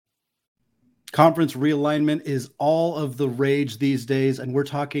Conference realignment is all of the rage these days, and we're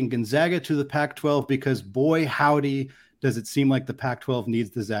talking Gonzaga to the Pac-12 because, boy, howdy, does it seem like the Pac-12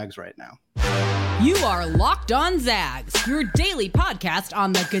 needs the Zags right now. You are Locked On Zags, your daily podcast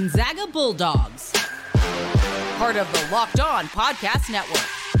on the Gonzaga Bulldogs. Part of the Locked On Podcast Network.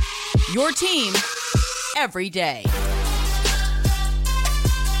 Your team every day.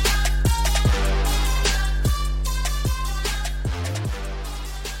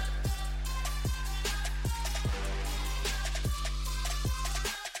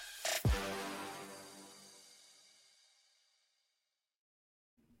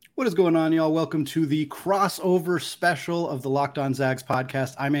 What is going on, y'all? Welcome to the crossover special of the Locked On Zags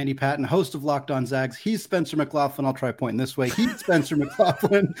podcast. I'm Andy Patton, host of Locked On Zags. He's Spencer McLaughlin. I'll try pointing this way. He's Spencer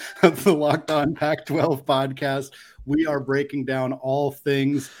McLaughlin of the Locked On Pac-12 podcast. We are breaking down all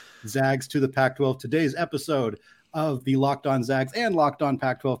things Zags to the Pac-12. Today's episode of the Locked On Zags and Locked On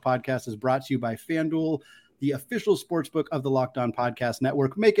Pac-12 podcast is brought to you by FanDuel, the official sportsbook of the Locked On Podcast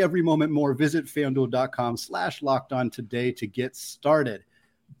Network. Make every moment more. Visit FanDuel.com/LockedOn today to get started.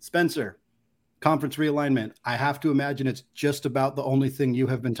 Spencer, conference realignment. I have to imagine it's just about the only thing you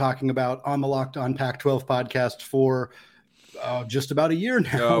have been talking about on the Locked On Pac-12 podcast for just about a year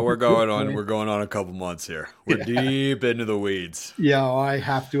now. We're going on a couple months here. We're deep into the weeds. Yeah, I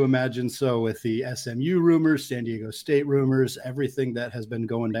have to imagine so, with the SMU rumors, San Diego State rumors, everything that has been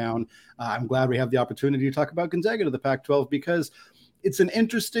going down. I'm glad we have the opportunity to talk about Gonzaga to the Pac-12 because it's an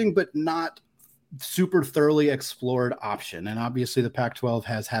interesting but not super thoroughly explored option. And obviously the Pac-12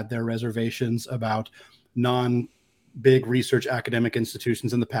 has had their reservations about non-big research academic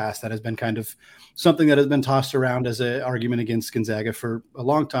institutions in the past. That has been kind of something that has been tossed around as an argument against Gonzaga for a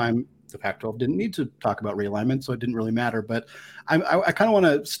long time. The Pac-12 didn't need to talk about realignment, so it didn't really matter. But I kind of want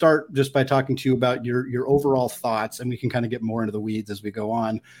to start just by talking to you about your overall thoughts, and we can kind of get more into the weeds as we go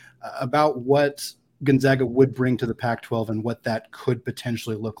on, about what Gonzaga would bring to the Pac-12 and what that could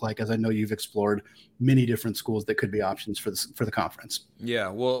potentially look like, as I know you've explored many different schools that could be options for the conference. Yeah,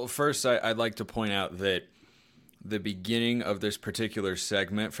 well, first I'd like to point out that the beginning of this particular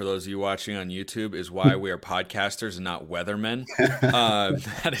segment, for those of you watching on YouTube, is why we are podcasters and not weathermen.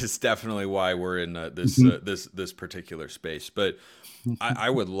 That is definitely why we're in this particular space. But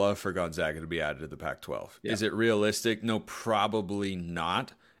I would love for Gonzaga to be added to the Pac-12. Yeah. Is it realistic? No, probably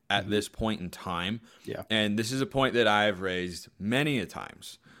not at this point in time. Yeah. And this is a point that I've raised many a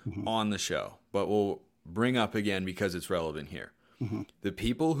times on the show, but we'll bring up again because it's relevant here. The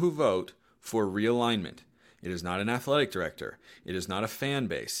people who vote for realignment, it is not an athletic director. It is not a fan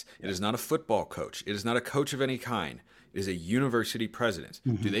base. It is not a football coach. It is not a coach of any kind. It is a university president.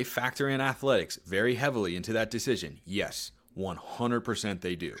 Do they factor in athletics very heavily into that decision? Yes, 100%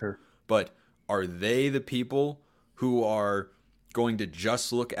 they do. Sure. But are they the people who are going to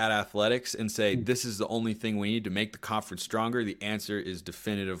just look at athletics and say, this is the only thing we need to make the conference stronger? The answer is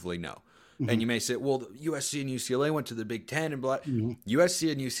definitively no. And you may say, well, USC and UCLA went to the Big Ten and blah.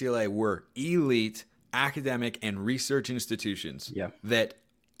 USC and UCLA were elite academic and research institutions that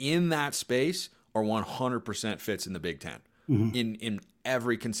in that space are 100% fits in the Big Ten in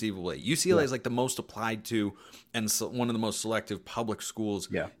every conceivable way. UCLA is like the most applied to and one of the most selective public schools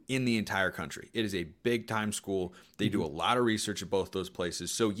in the entire country. It is a big time school. They do a lot of research at both those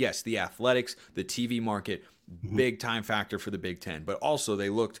places. So yes, the athletics, the TV market, big time factor for the Big Ten. But also they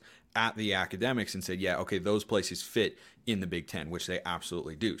looked at the academics and said, yeah, okay, those places fit in the Big Ten, which they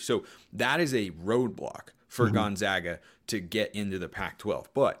absolutely do. So that is a roadblock for Gonzaga to get into the Pac-12.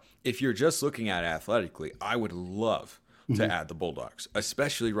 But if you're just looking at it athletically, I would love to add the Bulldogs,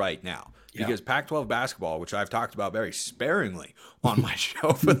 especially right now, because Pac-12 basketball, which I've talked about very sparingly on my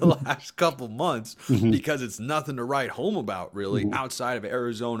show for the last couple months, because it's nothing to write home about really outside of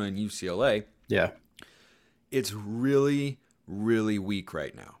Arizona and UCLA. Yeah. It's really, really weak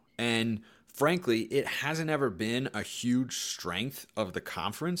right now. And frankly, it hasn't ever been a huge strength of the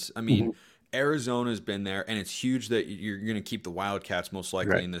conference. I mean, Arizona's been there, and it's huge that you're going to keep the Wildcats most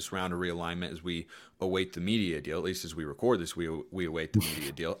likely in this round of realignment as we await the media deal. At least as we record this, we await the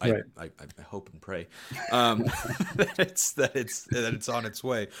media deal. I hope and pray that it's on its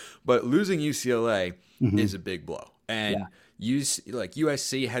way. But losing UCLA is a big blow, and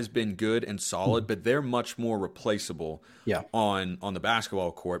USC has been good and solid, but they're much more replaceable on the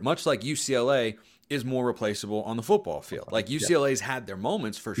basketball court, much like UCLA is more replaceable on the football field. Like UCLA's had their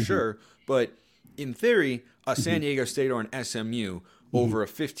moments for sure, but in theory, a San Diego State or an SMU over a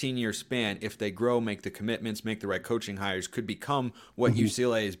 15-year span, if they grow, make the commitments, make the right coaching hires, could become what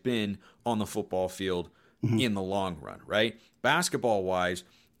UCLA has been on the football field in the long run, right? Basketball-wise,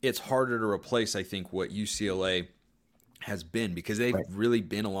 it's harder to replace, I think, what UCLA has been, because they've really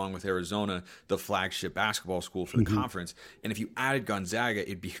been, along with Arizona, the flagship basketball school for the conference. And if you added Gonzaga,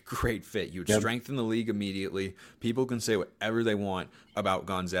 it'd be a great fit. You would strengthen the league immediately. People can say whatever they want about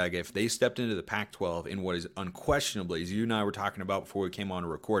Gonzaga. If they stepped into the Pac-12 in what is unquestionably, as you and I were talking about before we came on to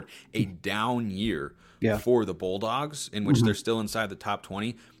record, a down year for the Bulldogs, in which they're still inside the top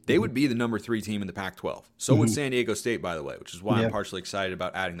 20, they would be the number 3 team in the Pac-12. So would San Diego State, by the way, which is why I'm partially excited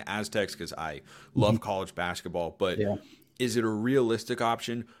about adding the Aztecs, because I love college basketball. But is it a realistic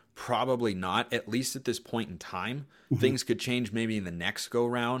option? Probably not, at least at this point in time. Things could change maybe in the next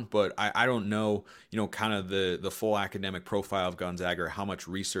go-round, but I don't know, kind of the full academic profile of Gonzaga or how much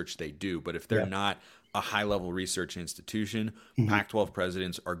research they do. But if they're not a high-level research institution, Pac-12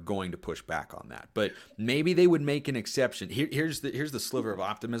 presidents are going to push back on that. But maybe they would make an exception. Here's the sliver of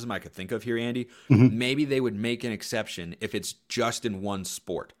optimism I could think of here, Andy. Maybe they would make an exception if it's just in one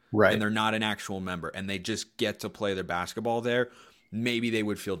sport, and they're not an actual member, and they just get to play their basketball there. Maybe they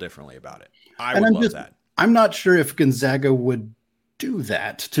would feel differently about it. I would love that. I'm not sure if Gonzaga would do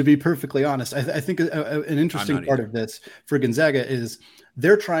that, to be perfectly honest. I think an interesting part of this for Gonzaga is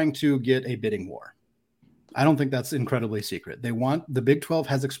they're trying to get a bidding war. I don't think that's incredibly secret. The Big 12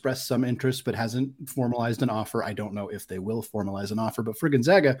 has expressed some interest, but hasn't formalized an offer. I don't know if they will formalize an offer, but for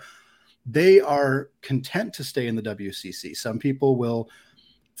Gonzaga, they are content to stay in the WCC. Some people will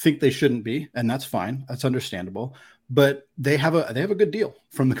think they shouldn't be, and that's fine. That's understandable. But they have a good deal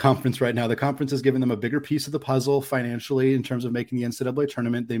from the conference right now. The conference has given them a bigger piece of the puzzle financially in terms of making the NCAA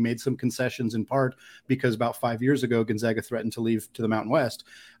tournament. They made some concessions in part because about 5 years ago, Gonzaga threatened to leave to the Mountain West.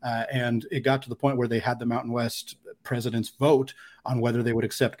 And it got to the point where they had the Mountain West presidents vote on whether they would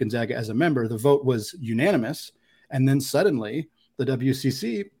accept Gonzaga as a member. The vote was unanimous. And then suddenly the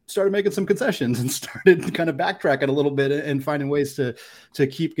WCC started making some concessions and started kind of backtracking a little bit and finding ways to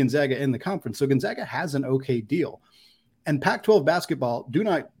keep Gonzaga in the conference. So Gonzaga has an okay deal. And Pac-12 basketball, do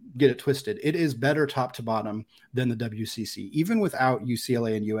not get it twisted. It is better top to bottom than the WCC. Even without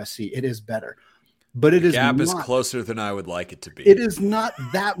UCLA and USC, it is better. But the gap is closer than I would like it to be. It is not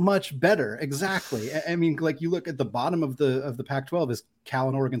that much better. Exactly. I mean, like you look at the bottom of the Pac-12 is Cal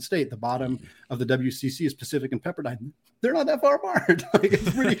and Oregon State. The bottom of the WCC is Pacific and Pepperdine. They're not that far apart. Like,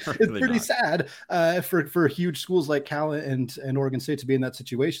 it's pretty sad for huge schools like Cal and Oregon State to be in that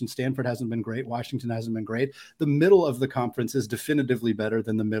situation. Stanford hasn't been great. Washington hasn't been great. The middle of the conference is definitively better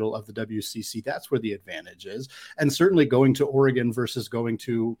than the middle of the WCC. That's where the advantage is. And certainly going to Oregon versus going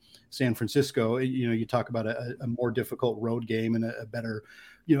to San Francisco, you talk about a more difficult road game and a better,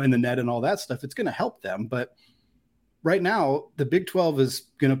 in the net and all that stuff. It's going to help them. But right now, the Big 12 is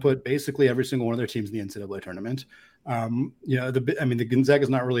going to put basically every single one of their teams in the NCAA tournament. The Gonzaga is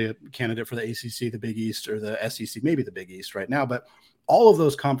not really a candidate for the ACC, the Big East, or the SEC, maybe the Big East right now, but all of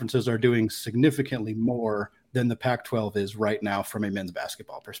those conferences are doing significantly more than the Pac-12 is right now from a men's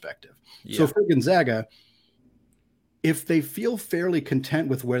basketball perspective. Yeah. So for Gonzaga, if they feel fairly content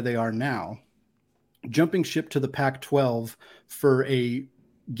with where they are now, jumping ship to the Pac-12 for a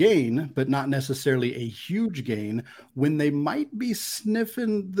gain, but not necessarily a huge gain, when they might be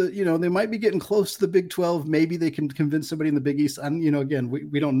sniffing they might be getting close to the Big 12. Maybe they can convince somebody in the Big East. And, again,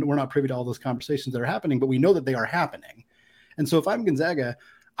 we're not privy to all those conversations that are happening, but we know that they are happening. And so if I'm Gonzaga,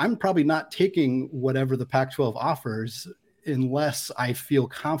 I'm probably not taking whatever the Pac-12 offers unless I feel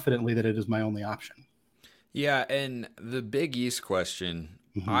confidently that it is my only option. Yeah. And the Big East question,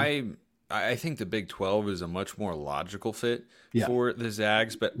 I think the Big 12 is a much more logical fit for the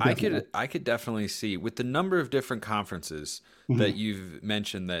Zags, but definitely. I could definitely see, with the number of different conferences that you've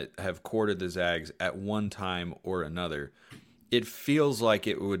mentioned that have courted the Zags at one time or another, it feels like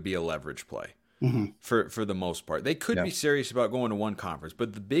it would be a leverage play for the most part. They could be serious about going to one conference,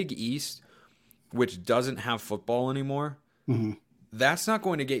 but the Big East, which doesn't have football anymore, that's not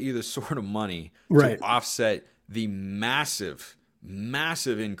going to get you the sort of money to offset the massive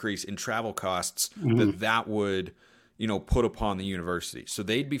increase in travel costs that would, put upon the university. So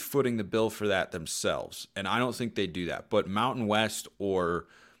they'd be footing the bill for that themselves. And I don't think they'd do that. But Mountain West or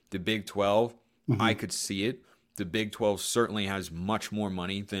the Big 12, I could see it. The Big 12 certainly has much more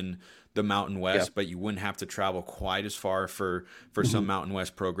money than the Mountain West, but you wouldn't have to travel quite as far for some Mountain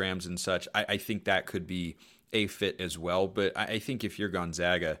West programs and such. I think that could be a fit as well. But I think if you're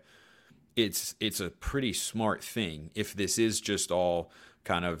Gonzaga, it's a pretty smart thing, if this is just all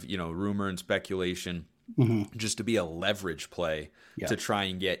kind of, rumor and speculation, just to be a leverage play to try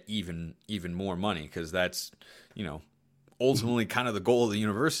and get even more money, because that's, ultimately kind of the goal of the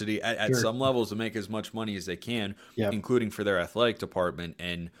university at some levels, to make as much money as they can, including for their athletic department.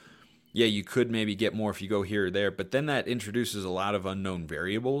 And you could maybe get more if you go here or there, but then that introduces a lot of unknown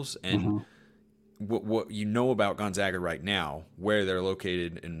variables. And what you know about Gonzaga right now, where they're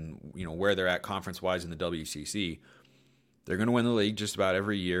located and where they're at conference-wise in the WCC, they're going to win the league just about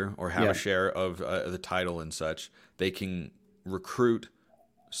every year or have a share of the title and such. They can recruit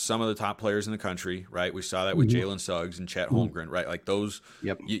some of the top players in the country, right? We saw that with Jalen Suggs and Chet Holmgren, right? Like those,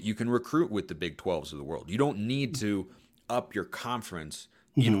 you can recruit with the Big 12s of the world. You don't need to up your conference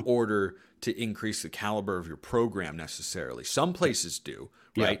in order to increase the caliber of your program necessarily. Some places do,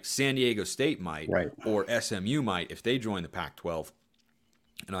 right? San Diego State might, or SMU might if they join the Pac-12,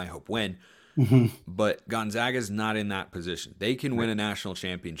 and I hope win. But Gonzaga's not in that position. They can win a national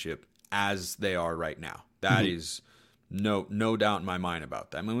championship as they are right now. That is no doubt in my mind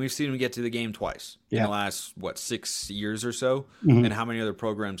about that. I mean, we've seen them get to the game twice in the last 6 years or so, and how many other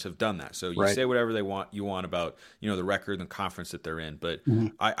programs have done that. So you say whatever you want about the record and the conference that they're in, but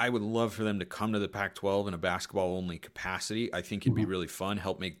I would love for them to come to the Pac-12 in a basketball only capacity. I think it'd be really fun,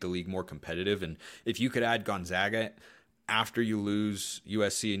 help make the league more competitive, and if you could add Gonzaga after you lose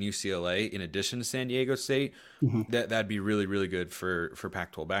USC and UCLA in addition to San Diego State, that'd be really, really good for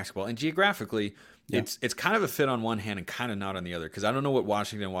Pac-12 basketball. And geographically, it's kind of a fit on one hand and kind of not on the other, because I don't know what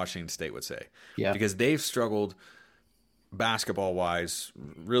Washington State would say. Because they've struggled basketball-wise,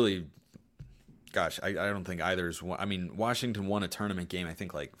 really. Gosh, I don't think either's one. I mean, Washington won a tournament game, I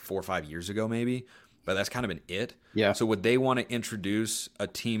think, like 4 or 5 years ago maybe, but that's kind of been it. So would they want to introduce a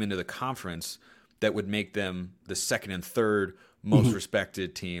team into the conference that would make them the second and third most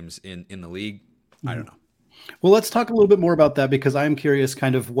respected teams in the league? I don't know. Well, let's talk a little bit more about that, because I'm curious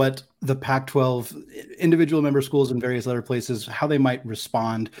kind of what the Pac-12 individual member schools and various other places, how they might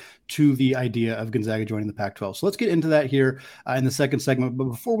respond to the idea of Gonzaga joining the Pac-12. So let's get into that here in the second segment. But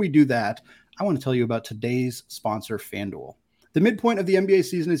before we do that, I want to tell you about today's sponsor, FanDuel. The midpoint of the NBA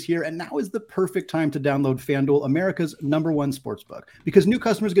season is here, and now is the perfect time to download FanDuel, America's #1 sportsbook, because new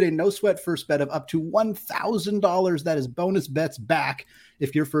customers get a no-sweat first bet of up to $1,000. That is bonus bets back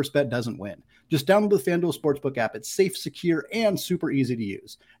if your first bet doesn't win. Just download the FanDuel Sportsbook app. It's safe, secure, and super easy to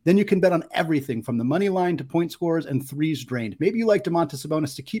use. Then you can bet on everything from the money line to point scores and threes drained. Maybe you like Domantas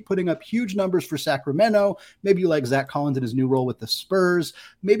Sabonis to keep putting up huge numbers for Sacramento. Maybe you like Zach Collins in his new role with the Spurs.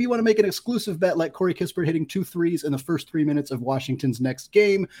 Maybe you want to make an exclusive bet like Corey Kispert hitting 2 threes in the first 3 minutes of Washington's next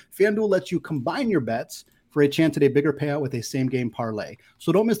game. FanDuel lets you combine your bets for a chance at a bigger payout with a same-game parlay.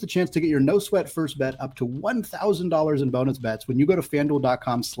 So don't miss the chance to get your no-sweat first bet up to $1,000 in bonus bets when you go to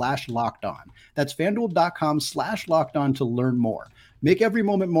FanDuel.com/lockedon. That's FanDuel.com/lockedon to learn more. Make every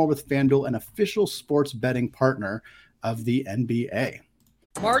moment more with FanDuel, an official sports betting partner of the NBA.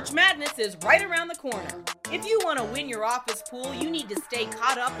 March Madness is right around the corner. If you want to win your office pool, you need to stay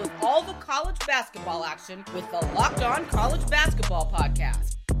caught up with all the college basketball action with the Locked On College Basketball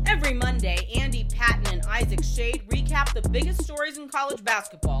Podcast. Every Monday, Andy Patton and Isaac Shade recap the biggest stories in college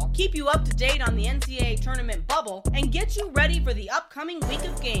basketball, keep you up to date on the NCAA tournament bubble, and get you ready for the upcoming week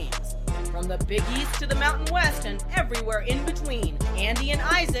of games. From the Big East to the Mountain West and everywhere in between, Andy and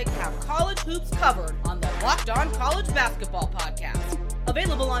Isaac have college hoops covered on the Locked On College Basketball Podcast.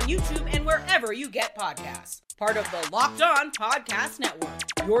 Available on YouTube and wherever you get podcasts. Part of the Locked On Podcast Network.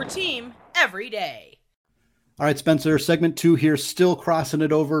 Your team every day. All right, Spencer, segment 2 here, still crossing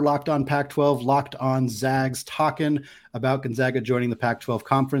it over. Locked On Pac-12, Locked On Zags, talking about Gonzaga joining the Pac-12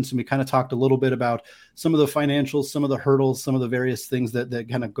 conference. And we kind of talked a little bit about some of the financials, some of the hurdles, some of the various things that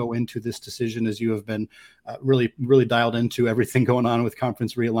kind of go into this decision, as you have been really, really dialed into everything going on with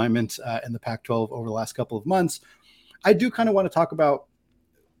conference realignment in the Pac-12 over the last couple of months. I do kind of want to talk about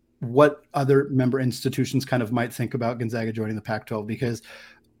what other member institutions kind of might think about Gonzaga joining the Pac-12, because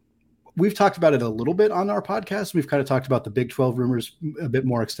we've talked about it a little bit on our podcast. We've kind of talked about the Big 12 rumors a bit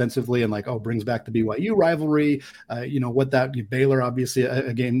more extensively, and brings back the BYU rivalry. What that Baylor, obviously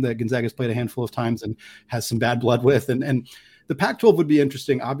a game that Gonzaga's played a handful of times and has some bad blood with. And the Pac-12 would be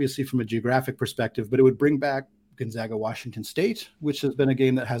interesting, obviously from a geographic perspective, but it would bring back Gonzaga, Washington State, which has been a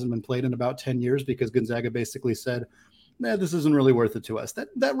game that hasn't been played in about 10 years because Gonzaga basically said, this isn't really worth it to us.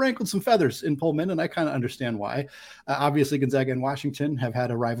 That rankled some feathers in Pullman, and I kind of understand why. Obviously, Gonzaga and Washington have had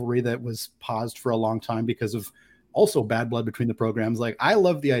a rivalry that was paused for a long time because of also bad blood between the programs. I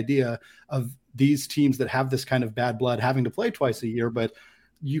love the idea of these teams that have this kind of bad blood having to play twice a year, but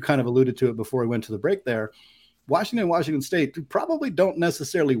you kind of alluded to it before we went to the break there. Washington and Washington State probably don't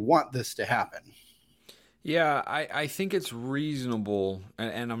necessarily want this to happen. Yeah, I think it's reasonable,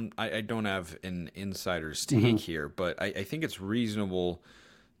 and I don't have an insider's take here, but I think it's reasonable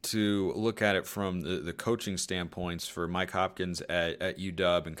to look at it from the coaching standpoints for Mike Hopkins at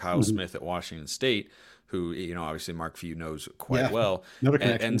UW and Kyle Smith at Washington State, who obviously Mark Few knows quite well,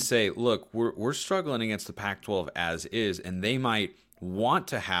 and say, look, we're struggling against the Pac-12 as is, and they might want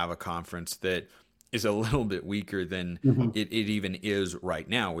to have a conference that is a little bit weaker than it even is right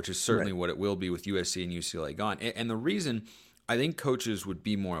now, which is certainly what it will be with USC and UCLA gone. And the reason I think coaches would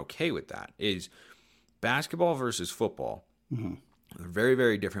be more okay with that is basketball versus football. They're very,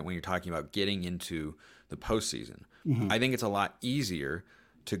 very different when you're talking about getting into the postseason. I think it's a lot easier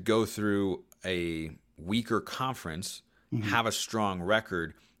to go through a weaker conference, have a strong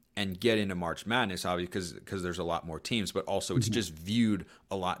record, and get into March Madness, obviously, because there's a lot more teams, but also it's just viewed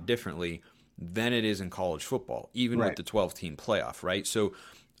a lot differently than it is in college football, even with the 12-team playoff, right? So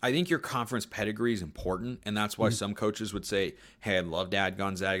I think your conference pedigree is important, and that's why some coaches would say, hey, I'd love to add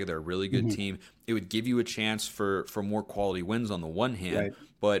Gonzaga. They're a really good team. It would give you a chance for more quality wins on the one hand,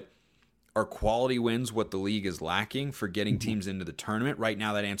 but are quality wins what the league is lacking for getting teams into the tournament? Right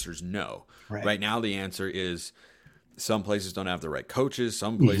now, that answer is no. Right now, the answer is some places don't have the right coaches.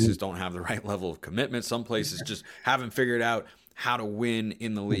 Some places don't have the right level of commitment. Some places just haven't figured out how to win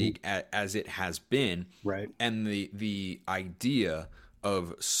in the league as it has been. Right. And the idea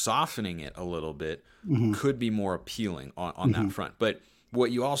of softening it a little bit could be more appealing on that front. But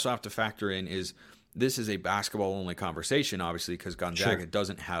what you also have to factor in is this is a basketball-only conversation, obviously, because Gonzaga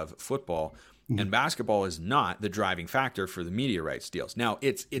doesn't have football. And basketball is not the driving factor for the media rights deals. Now,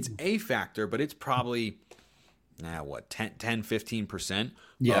 it's a factor, but it's probably, 10, 15%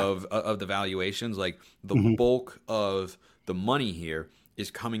 of the valuations. Like, the bulk of the money here is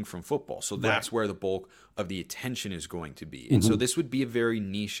coming from football. So that's where the bulk of the attention is going to be. And so this would be a very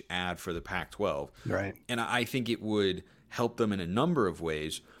niche ad for the Pac-12. Right. And I think it would help them in a number of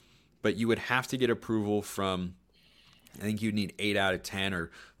ways, but you would have to get approval from, I think you'd need 8 out of 10,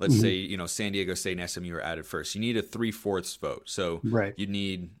 or let's say, San Diego State and SMU are added first. You need a 3/4 vote. So you'd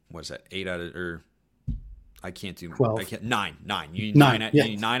need, 8 out of, or I can't do 12. I can't 9. You need 9, you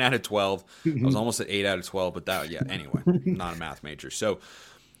need 9 out of 12. I was almost at 8 out of 12, but anyway, not a math major. So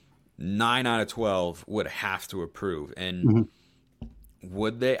 9 out of 12 would have to approve. And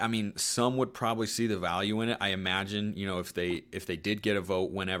would they? I mean, some would probably see the value in it. I imagine, if they did get a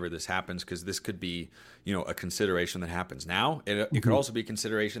vote whenever this happens, because this could be, a consideration that happens now. It could also be a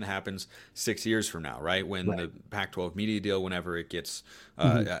consideration that happens 6 years from now, right? When the Pac-12 media deal, whenever it gets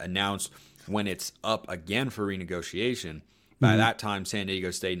announced, when it's up again for renegotiation, by that time, San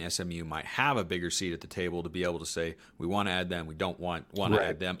Diego State and SMU might have a bigger seat at the table to be able to say, we want to add them, we don't want to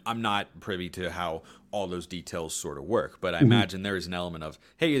add them. I'm not privy to how all those details sort of work, but I imagine there is an element of,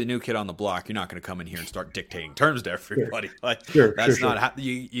 hey, you're the new kid on the block, you're not going to come in here and start dictating terms to everybody. That's not how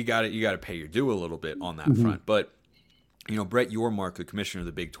you got to pay your due a little bit on that front. But Brett Yormark, the commissioner of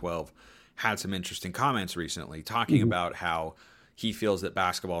the Big 12, had some interesting comments recently talking about how he feels that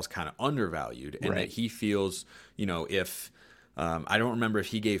basketball is kind of undervalued, and that he feels, if I don't remember if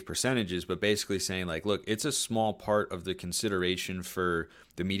he gave percentages, but basically saying, like, look, it's a small part of the consideration for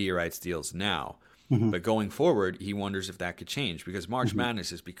the media rights deals now. But going forward, he wonders if that could change, because March Madness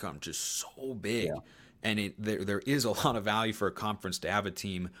has become just so big. And there is a lot of value for a conference to have a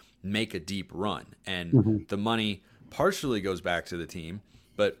team make a deep run. And the money partially goes back to the team,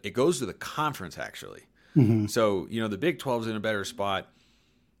 but it goes to the conference, actually. So, the Big 12 is in a better spot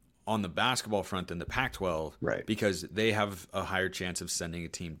on the basketball front than the Pac-12, because they have a higher chance of sending a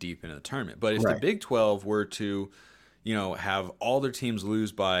team deep into the tournament. But if the Big 12 were to, have all their teams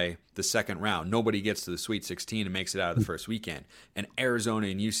lose by the second round, nobody gets to the Sweet 16 and makes it out of the first weekend, and Arizona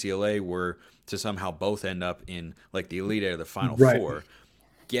and UCLA were to somehow both end up in, like, the Elite Eight or the Final Four,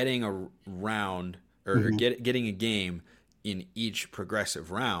 getting a round or getting a game in each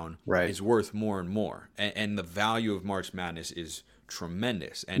progressive round is worth more and more. And the value of March Madness is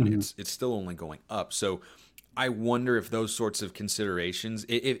tremendous, and it's still only going up. So I wonder if those sorts of considerations,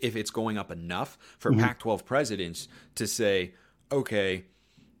 if it's going up enough for Pac-12 presidents to say, okay,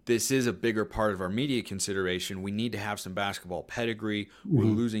 this is a bigger part of our media consideration. We need to have some basketball pedigree. We're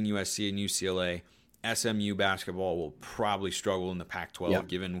losing USC and UCLA. SMU basketball will probably struggle in the Pac-12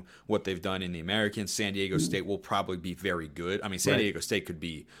 given what they've done in the American. San Diego State will probably be very good. I mean, San Diego State could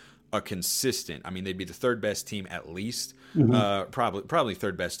be a consistent. I mean, they'd be the third best team at least. Probably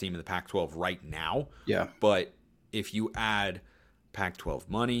third best team in the Pac-12 right now. But if you add Pac-12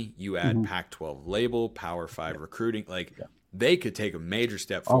 money, you add Pac-12 label, Power 5 recruiting, they could take a major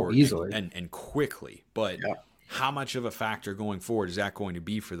step forward easily and quickly. But how much of a factor going forward is that going to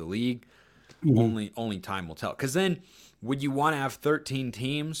be for the league? Only time will tell. Because then, would you want to have 13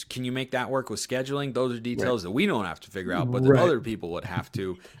 teams? Can you make that work with scheduling? Those are details that we don't have to figure out, but that other people would have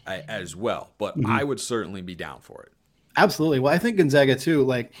to as well. But I would certainly be down for it. Absolutely. Well, I think Gonzaga too,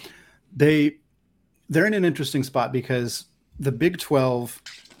 like they're in an interesting spot because the Big 12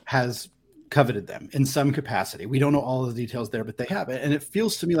 has coveted them in some capacity. We don't know all of the details there, but they have it. And it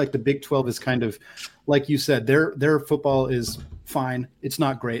feels to me like the Big 12 is kind of, like you said, their football is fine. It's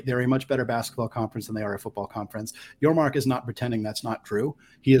not great. They're a much better basketball conference than they are a football conference. Yormark is not pretending that's not true.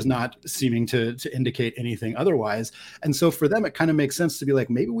 He is not seeming to indicate anything otherwise. And so for them, it kind of makes sense to be like,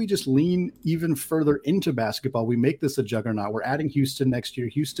 maybe we just lean even further into basketball. We make this a juggernaut. We're adding Houston next year.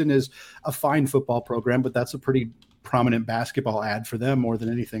 Houston is a fine football program, but that's a pretty prominent basketball ad for them more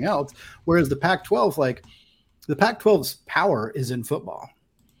than anything else. Whereas the Pac-12, like the Pac-12's power is in football.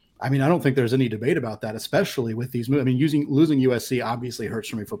 I mean, I don't think there's any debate about that, especially with these moves. I mean, losing USC obviously hurts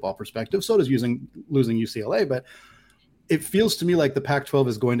from a football perspective. So does losing UCLA, but it feels to me like the Pac-12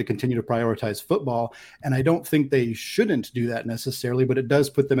 is going to continue to prioritize football. And I don't think they shouldn't do that necessarily, but it does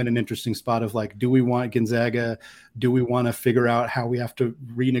put them in an interesting spot of like, do we want Gonzaga? Do we want to figure out how we have to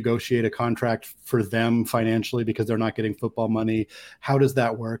renegotiate a contract for them financially because they're not getting football money? How does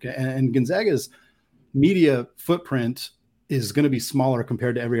that work? And Gonzaga's media footprint is going to be smaller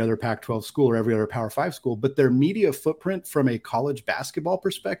compared to every other Pac-12 school or every other Power 5 school, but their media footprint from a college basketball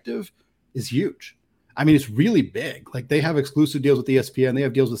perspective is huge. I mean, it's really big. Like they have exclusive deals with ESPN. They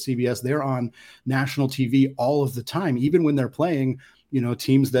have deals with CBS. They're on national TV all of the time, even when they're playing,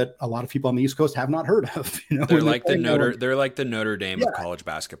 teams that a lot of people on the East Coast have not heard of. They're like the Notre Dame of college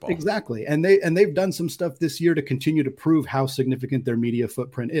basketball. Exactly. And they've done some stuff this year to continue to prove how significant their media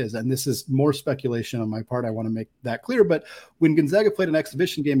footprint is. And this is more speculation on my part. I want to make that clear. But when Gonzaga played an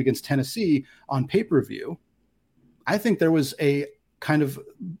exhibition game against Tennessee on pay-per-view, I think there was a kind of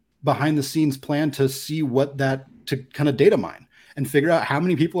behind the scenes plan to see to kind of data mine and figure out how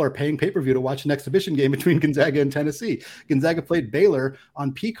many people are paying pay-per-view to watch an exhibition game between Gonzaga and Tennessee. Gonzaga played Baylor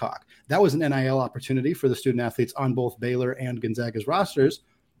on Peacock. That was an NIL opportunity for the student athletes on both Baylor and Gonzaga's rosters,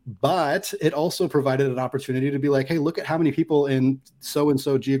 but it also provided an opportunity to be like, hey, look at how many people in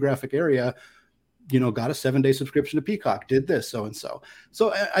so-and-so geographic area got a 7-day subscription to Peacock, did this, so-and-so.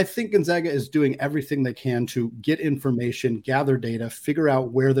 So I think Gonzaga is doing everything they can to get information, gather data, figure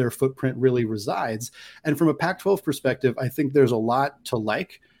out where their footprint really resides. And from a Pac-12 perspective, I think there's a lot to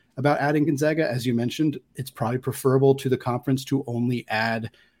like about adding Gonzaga. As you mentioned, it's probably preferable to the conference to only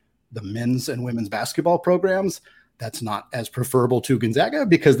add the men's and women's basketball programs. That's not as preferable to Gonzaga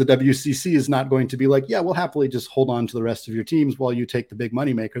because the WCC is not going to be like, yeah, we'll happily just hold on to the rest of your teams while you take the big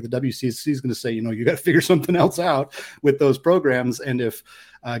moneymaker. The WCC is going to say, you got to figure something else out with those programs. And if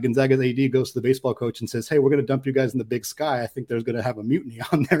Gonzaga's AD goes to the baseball coach and says, hey, we're going to dump you guys in the Big Sky, I think there's going to have a mutiny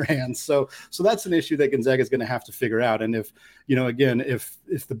on their hands. So that's an issue that Gonzaga is going to have to figure out. And if, again, if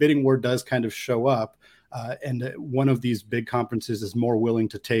the bidding war does kind of show up, and one of these big conferences is more willing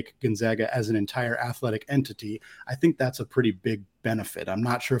to take Gonzaga as an entire athletic entity, I think that's a pretty big benefit. I'm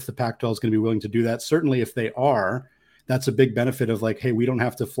not sure if the Pac-12 is going to be willing to do that. Certainly if they are, that's a big benefit of like, hey, we don't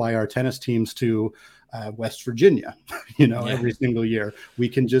have to fly our tennis teams to West Virginia, every single year. We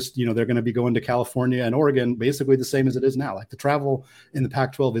can just, they're going to be going to California and Oregon, basically the same as it is now. Like the travel in the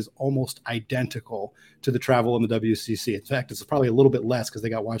Pac-12 is almost identical to the travel in the WCC. In fact, it's probably a little bit less because they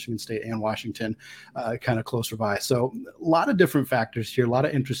got Washington State and Washington kind of closer by. So a lot of different factors here, a lot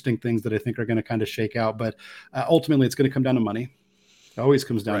of interesting things that I think are going to kind of shake out. But ultimately, it's going to come down to money. It always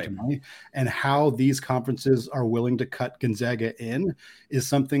comes down to money, and how these conferences are willing to cut Gonzaga in is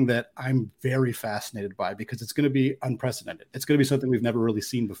something that I'm very fascinated by because it's going to be unprecedented. It's going to be something we've never really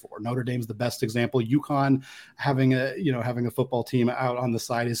seen before. Notre Dame's the best example. UConn having a football team out on the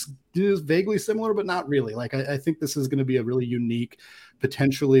side is vaguely similar, but not really. Like I think this is going to be a really unique,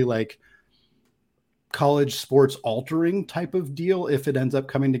 potentially like college sports altering type of deal if it ends up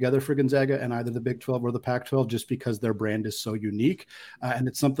coming together for Gonzaga and either the Big 12 or the Pac-12, just because their brand is so unique. And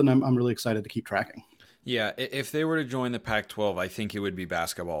it's something I'm really excited to keep tracking. Yeah. If they were to join the Pac-12, I think it would be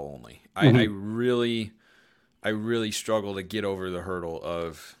basketball only. Mm-hmm. I really struggle to get over the hurdle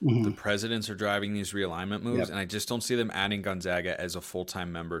of the presidents are driving these realignment moves. And I just don't see them adding Gonzaga as a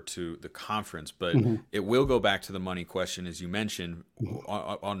full-time member to the conference, but it will go back to the money question, as you mentioned,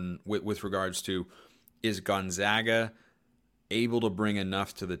 with regards to, is Gonzaga able to bring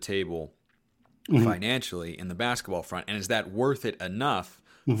enough to the table financially in the basketball front? And is that worth it enough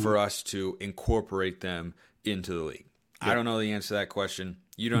for us to incorporate them into the league? I don't know the answer to that question.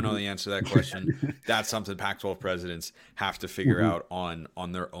 You don't know the answer to that question. That's something Pac-12 presidents have to figure out on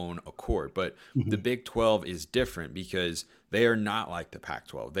their own accord. But the Big 12 is different because they are not like the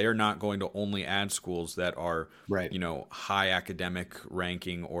Pac-12. They are not going to only add schools that are, high academic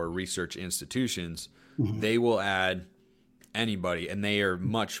ranking or research institutions. They will add anybody, and they are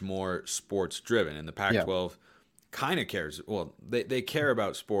much more sports driven. And the Pac-12 kind of cares. Well, they care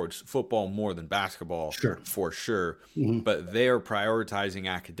about sports, football more than basketball, for sure. But they are prioritizing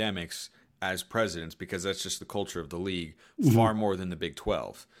academics as presidents, because that's just the culture of the league, far more than the Big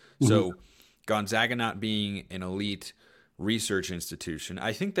 12. So Gonzaga not being an elite research institution,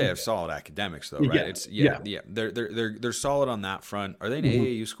 I think they have solid academics though, right? Yeah. They're solid on that front. Are they an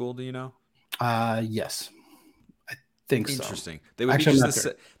AAU school? Do you know? Yes, I think so. Interesting. They would actually, be just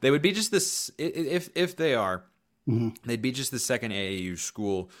they would be just this if they are. They'd be just the second AAU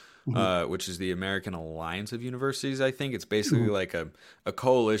school, which is the American Alliance of Universities. I think it's basically like a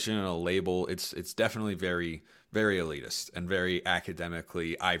coalition and a label. It's definitely very, very elitist and very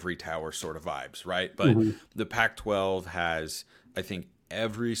academically ivory tower sort of vibes, right? But the Pac-12 has, I think,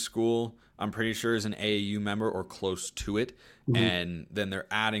 every school, I'm pretty sure, is an AAU member or close to it. And then they're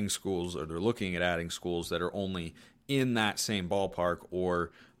adding schools, or they're looking at adding schools that are only in that same ballpark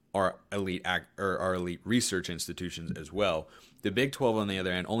or are elite research institutions as well. The Big 12, on the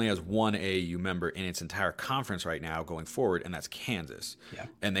other hand, only has one AAU member in its entire conference right now going forward, and that's Kansas. Yeah.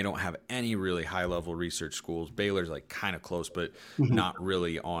 And they don't have any really high-level research schools. Baylor's like kind of close, but not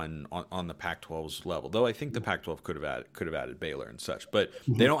really on the Pac-12's level. Though I think the Pac-12 could have added Baylor and such, but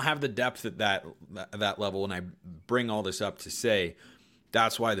they don't have the depth at that level. And I bring all this up to say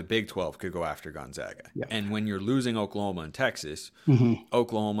that's why the Big 12 could go after Gonzaga. Yeah. And when you're losing Oklahoma and Texas,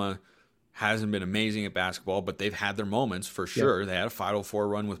 Oklahoma hasn't been amazing at basketball, but they've had their moments for sure. They had a Final Four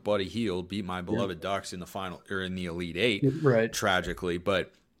run with Buddy Hield, beat my beloved Ducks in the final or in the Elite Eight, tragically.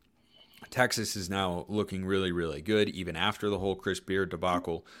 But Texas is now looking really, really good, even after the whole Chris Beard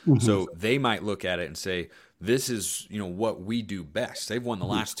debacle. So they might look at it and say, this is, what we do best. They've won the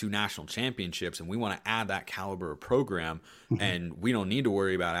last two national championships, and we want to add that caliber of program, and we don't need to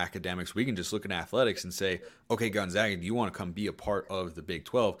worry about academics. We can just look at athletics and say, okay, Gonzaga, do you want to come be a part of the Big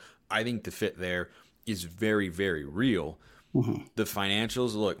 12? I think the fit there is very, very real. The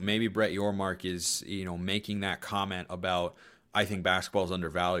financials, look, maybe Brett Yormark is, making that comment about, I think basketball is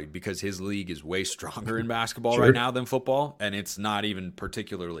undervalued because his league is way stronger in basketball right now than football, and it's not even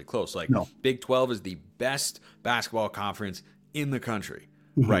particularly close. Big 12 is the best basketball conference in the country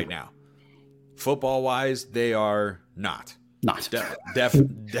right now. Football-wise, they are not.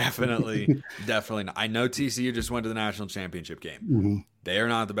 Definitely not. I know TCU just went to the national championship game. They are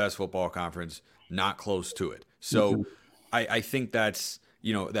not the best football conference, not close to it. So I think that's,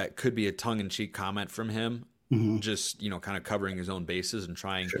 that could be a tongue-in-cheek comment from him. Just, kind of covering his own bases and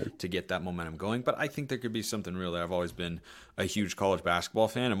trying to get that momentum going. But I think there could be something real there. I've always been a huge college basketball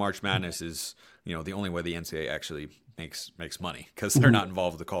fan, and March Madness is, the only way the NCAA actually makes money because they're not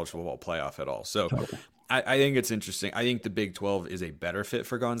involved with the college football playoff at all. So I think it's interesting. I think the Big 12 is a better fit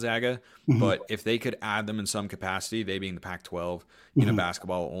for Gonzaga, but if they could add them in some capacity, they being the Pac-12 in a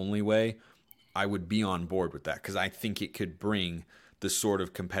basketball-only way, I would be on board with that because I think it could bring the sort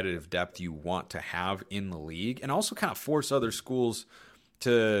of competitive depth you want to have in the league, and also kind of force other schools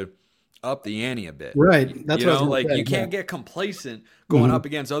to up the ante a bit. Right. That's what you can't get complacent going up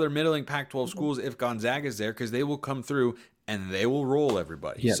against other middling Pac-12 schools if Gonzaga's there, because they will come through and they will roll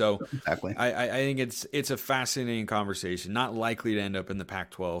everybody. Yeah, so exactly. I think it's a fascinating conversation, not likely to end up in the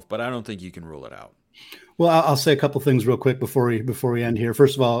Pac-12, but I don't think you can rule it out. Well, I'll say a couple things real quick before we end here.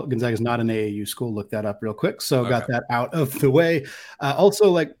 First of all, Gonzaga is not an AAU school. Look that up real quick. So got that out of the way.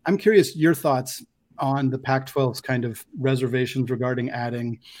 Also, I'm curious your thoughts on the Pac-12's kind of reservations regarding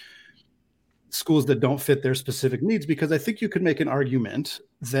adding schools that don't fit their specific needs, because I think you could make an argument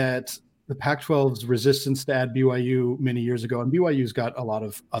that the Pac-12's resistance to add BYU many years ago, and BYU's got a lot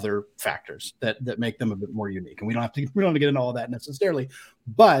of other factors that make them a bit more unique, and we don't have to get into all of that necessarily.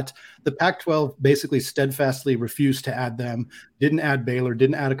 But the Pac-12 basically steadfastly refused to add them, didn't add Baylor,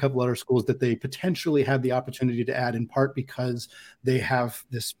 didn't add a couple other schools that they potentially had the opportunity to add, in part because they have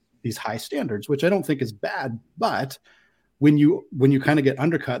these high standards, which I don't think is bad, but when you kind of get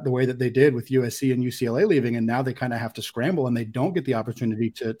undercut the way that they did with USC and UCLA leaving, and now they kind of have to scramble and they don't get the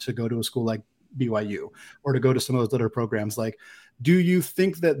opportunity to go to a school like BYU or to go to some of those other programs. Do you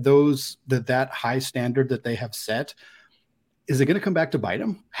think that that high standard that they have set, is it going to come back to bite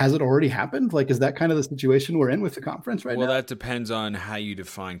them? Has it already happened? Is that kind of the situation we're in with the conference right now? Well, that depends on how you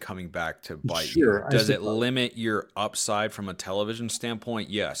define coming back to bite you. Does it limit your upside from a television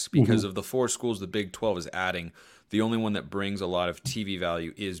standpoint? Yes, because of the four schools the Big 12 is adding, the only one that brings a lot of TV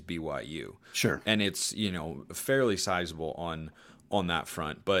value is BYU. Sure. And it's, fairly sizable on that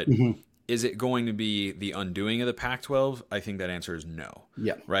front. But is it going to be the undoing of the Pac-12? I think that answer is no.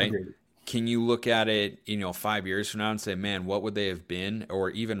 Yeah. Right? Agreed. Can you look at it, 5 years from now and say, man, what would they have been? Or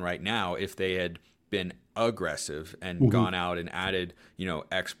even right now, if they had been aggressive and gone out and added,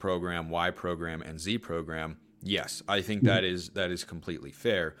 X program, Y program, and Z program, Yes, I think that is completely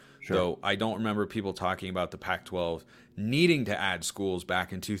fair. Sure. Though I don't remember people talking about the Pac-12 needing to add schools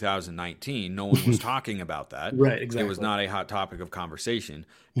back in 2019. No one was talking about that. Right, exactly. It was not a hot topic of conversation.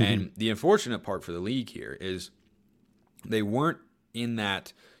 And the unfortunate part for the league here is they weren't in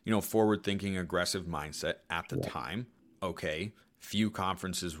that, forward-thinking, aggressive mindset at the time. Okay, few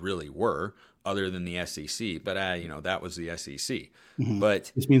conferences really were, other than the SEC, but that was the SEC.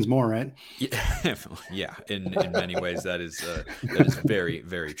 But this means more, right? Yeah, in many ways that is very,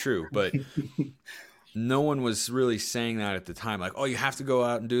 very true. But no one was really saying that at the time, like, oh, you have to go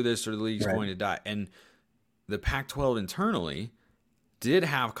out and do this or the league's going to die. And the Pac-12 internally did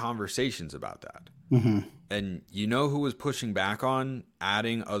have conversations about that. And you know who was pushing back on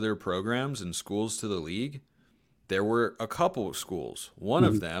adding other programs and schools to the league? There were a couple of schools. One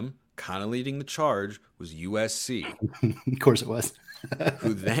of them, kind of leading the charge, was USC. Of course it was.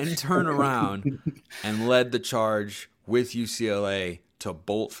 Who then turned around and led the charge with UCLA to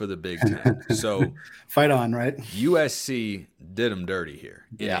bolt for the Big Ten. So fight on, right? USC did them dirty here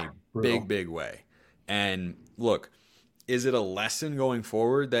in a brutal. big way. And look, is it a lesson going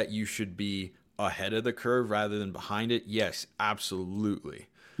forward that you should be ahead of the curve rather than behind it? Yes, absolutely.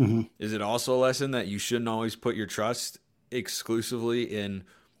 Is it also a lesson that you shouldn't always put your trust exclusively in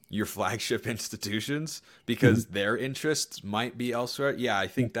your flagship institutions because their interests might be elsewhere? Yeah, I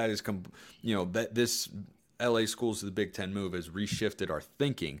think that is, that this LA schools to the Big Ten move has reshifted our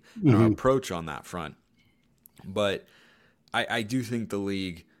thinking and our approach on that front. But I do think the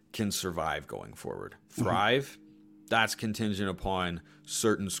league can survive going forward. Thrive, that's contingent upon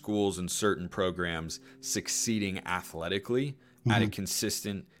certain schools and certain programs succeeding athletically at a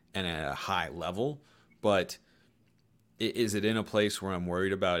consistent and at a high level. But is it in a place where I'm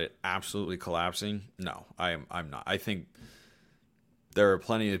worried about it absolutely collapsing? No, I'm not. I think there are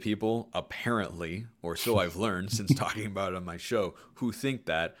plenty of people, apparently, or so I've learned since talking about it on my show, who think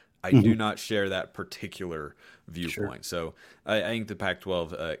that. I do not share that particular viewpoint. So I think the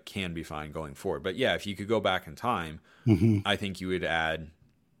Pac-12 can be fine going forward. But yeah, if you could go back in time, I think you would add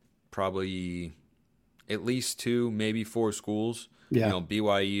probably at least 2, maybe 4 schools. Yeah.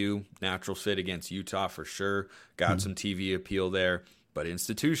 BYU, natural fit against Utah for sure. Got some TV appeal there. But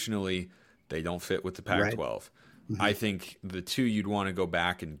institutionally, they don't fit with the Pac-12. Right. I think the 2 you'd want to go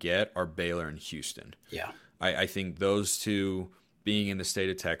back and get are Baylor and Houston. Yeah. I think those 2, being in the state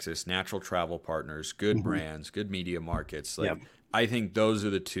of Texas, natural travel partners, good brands, good media markets. I think those are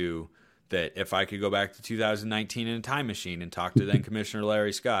the 2 that if I could go back to 2019 in a time machine and talk to then Commissioner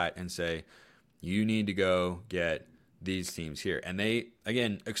Larry Scott and say, you need to go get these teams here. And they,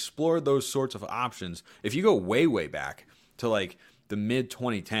 again, explored those sorts of options. If you go way, way back to like the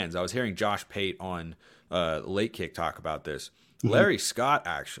mid-2010s, I was hearing Josh Pate on Late Kick talk about this. Larry Scott,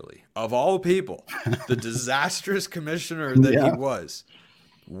 actually, of all people, the disastrous commissioner that he was,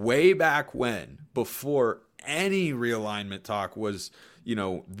 way back when, before any realignment talk was,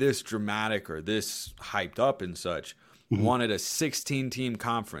 this dramatic or this hyped up and such, wanted a 16-team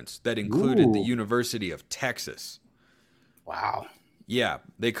conference that included the University of Texas. Wow. Yeah,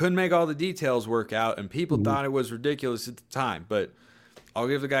 they couldn't make all the details work out, and people thought it was ridiculous at the time, but I'll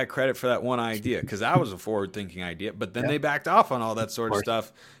give the guy credit for that one idea because that was a forward-thinking idea. But then they backed off on all that sort of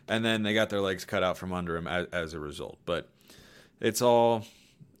stuff, and then they got their legs cut out from under them as a result. But it's all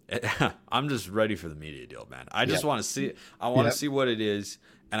 – I'm just ready for the media deal, man. I just want to see it. I want to see what it is,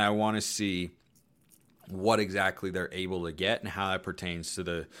 and I want to see what exactly they're able to get and how that pertains to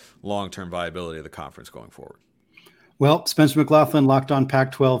the long-term viability of the conference going forward. Well, Spencer McLaughlin, Locked On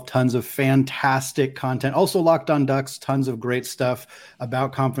Pac-12, tons of fantastic content. Also Locked On Ducks, tons of great stuff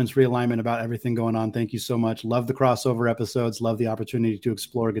about conference realignment, about everything going on. Thank you so much. Love the crossover episodes. Love the opportunity to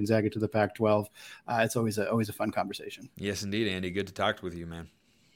explore Gonzaga to the Pac-12. It's always a fun conversation. Yes, indeed, Andy. Good to talk with you, man.